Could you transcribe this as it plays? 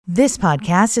This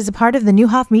podcast is a part of the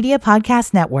Newhoff Media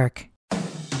Podcast Network.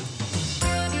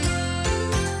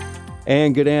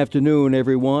 And good afternoon,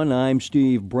 everyone. I'm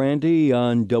Steve Brandy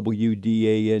on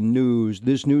WDAN News.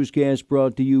 This newscast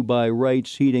brought to you by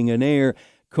Wright's Heating and Air.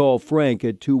 Call Frank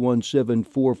at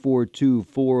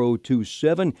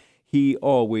 217-442-4027. He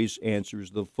always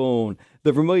answers the phone.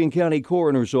 The Vermilion County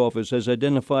Coroner's Office has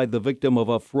identified the victim of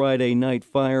a Friday night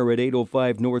fire at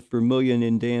 805 North Vermilion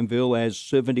in Danville as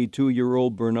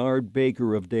 72-year-old Bernard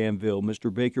Baker of Danville.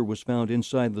 Mr. Baker was found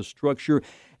inside the structure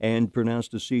and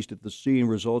pronounced deceased at the scene.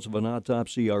 Results of an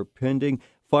autopsy are pending.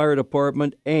 Fire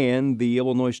Department and the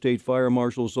Illinois State Fire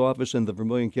Marshal's Office and the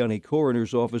Vermilion County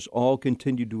Coroner's Office all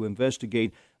continue to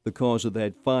investigate the cause of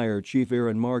that fire. Chief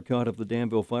Aaron Marcotte of the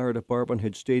Danville Fire Department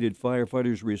had stated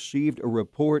firefighters received a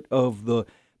report of the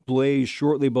blaze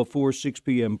shortly before 6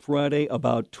 p.m. Friday.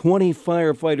 About 20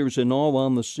 firefighters in all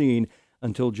on the scene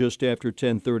until just after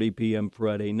 10:30 p.m.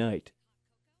 Friday night.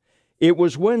 It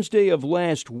was Wednesday of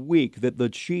last week that the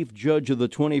Chief Judge of the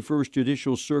 21st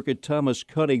Judicial Circuit, Thomas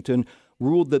Cunnington,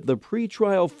 ruled that the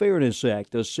Pretrial Fairness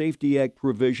Act, a Safety Act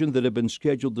provision that had been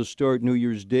scheduled to start New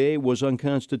Year's Day, was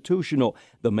unconstitutional.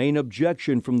 The main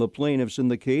objection from the plaintiffs in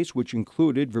the case, which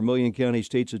included Vermilion County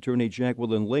State's Attorney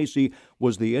Jacqueline Lacey,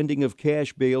 was the ending of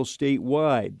cash bail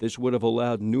statewide. This would have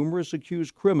allowed numerous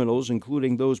accused criminals,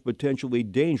 including those potentially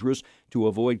dangerous, to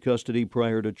avoid custody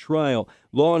prior to trial.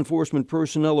 Law enforcement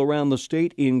personnel around the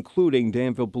state, including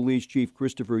Danville Police Chief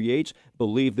Christopher Yates,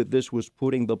 believed that this was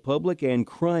putting the public and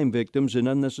crime victims in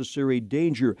unnecessary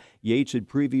danger. Yates had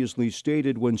previously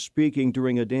stated when speaking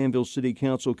during a Danville City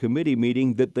Council committee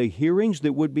meeting that the hearings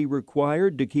that would be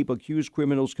required to keep accused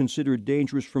criminals considered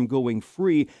dangerous from going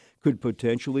free could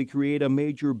potentially create a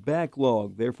major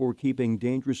backlog, therefore keeping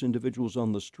dangerous individuals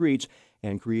on the streets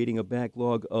and creating a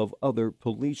backlog of other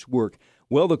police work.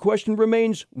 Well, the question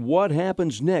remains, what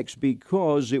happens next?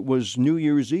 Because it was New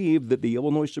Year's Eve that the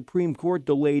Illinois Supreme Court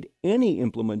delayed any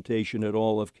implementation at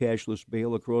all of cashless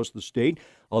bail across the state,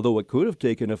 although it could have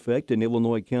taken effect in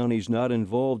Illinois counties not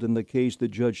involved in the case that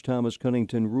Judge Thomas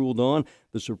Cunnington ruled on.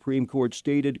 The Supreme Court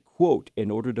stated, quote,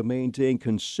 in order to maintain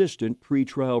consistent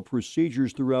pretrial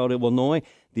procedures throughout Illinois,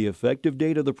 the effective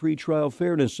date of the Pretrial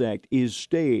Fairness Act is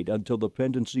stayed until the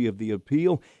pendency of the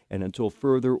appeal and until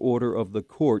further order of the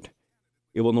court.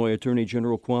 Illinois Attorney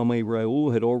General Kwame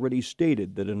Raoul had already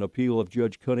stated that an appeal of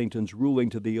Judge Cunnington's ruling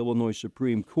to the Illinois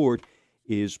Supreme Court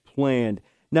is planned.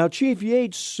 Now, Chief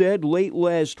Yates said late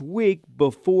last week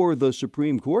before the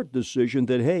Supreme Court decision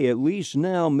that, hey, at least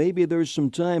now maybe there's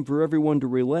some time for everyone to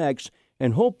relax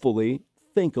and hopefully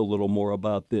think a little more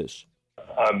about this.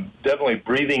 I'm definitely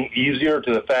breathing easier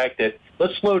to the fact that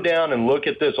let's slow down and look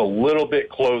at this a little bit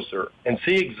closer and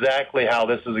see exactly how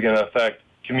this is going to affect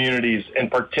communities, and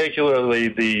particularly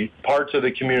the parts of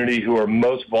the community who are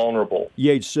most vulnerable.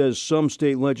 Yates says some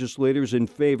state legislators in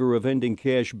favor of ending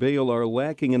cash bail are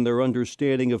lacking in their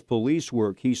understanding of police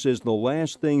work. He says the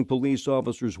last thing police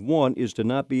officers want is to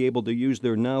not be able to use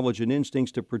their knowledge and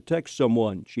instincts to protect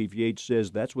someone. Chief Yates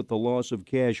says that's what the loss of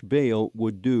cash bail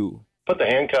would do. Put the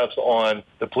handcuffs on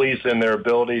the police and their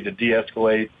ability to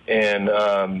de-escalate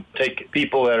and take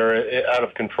people that are out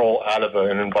of control out of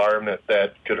an environment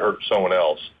that could hurt someone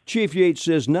else. Chief Yates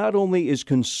says not only is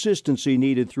consistency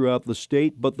needed throughout the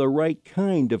state, but the right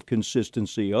kind of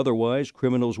consistency. Otherwise,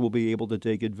 criminals will be able to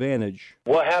take advantage.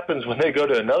 What happens when they go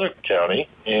to another county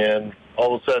and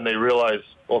all of a sudden they realize,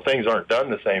 well, things aren't done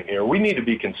the same here? We need to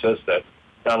be consistent.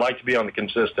 I'd like to be on the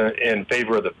consistent in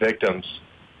favor of the victims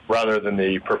rather than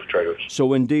the perpetrators.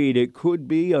 So indeed, it could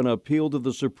be an appeal to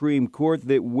the Supreme Court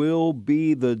that will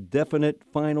be the definite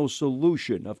final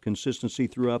solution of consistency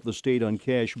throughout the state on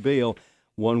cash bail,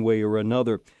 one way or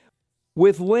another.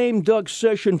 With lame duck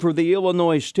session for the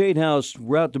Illinois State House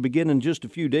about to begin in just a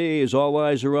few days, all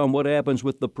eyes are on what happens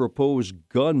with the proposed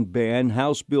gun ban.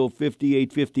 House Bill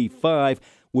 5855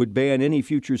 would ban any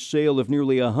future sale of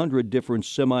nearly 100 different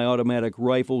semi-automatic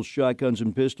rifles, shotguns,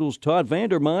 and pistols. Todd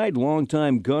Vandermeide,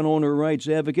 longtime gun owner rights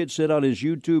advocate, said on his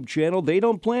YouTube channel they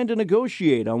don't plan to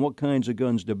negotiate on what kinds of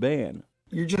guns to ban.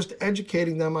 You're just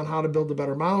educating them on how to build a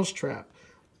better mousetrap.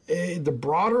 The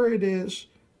broader it is,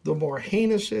 the more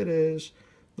heinous it is,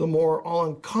 the more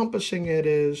all-encompassing it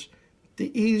is,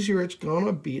 the easier it's going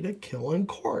to be to kill in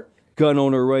court. Gun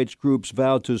owner rights groups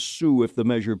vow to sue if the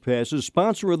measure passes.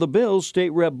 Sponsor of the bill,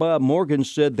 State Rep Bob Morgan,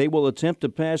 said they will attempt to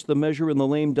pass the measure in the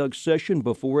lame duck session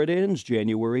before it ends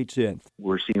January 10th.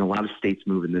 We're seeing a lot of states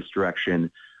move in this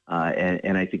direction.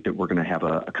 And I think that we're going to have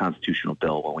a constitutional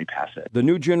bill when we pass it. The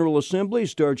new General Assembly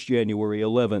starts January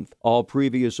 11th. All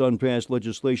previous unpassed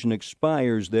legislation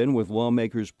expires then, with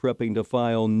lawmakers prepping to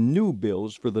file new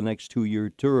bills for the next 2-year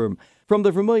term. From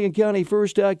the Vermilion County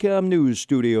First.com news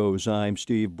studios, I'm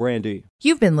Steve Brandy.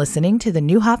 You've been listening to the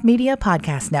Neuhoff Media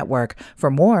Podcast Network. For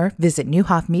more, visit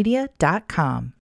neuhoffmedia.com.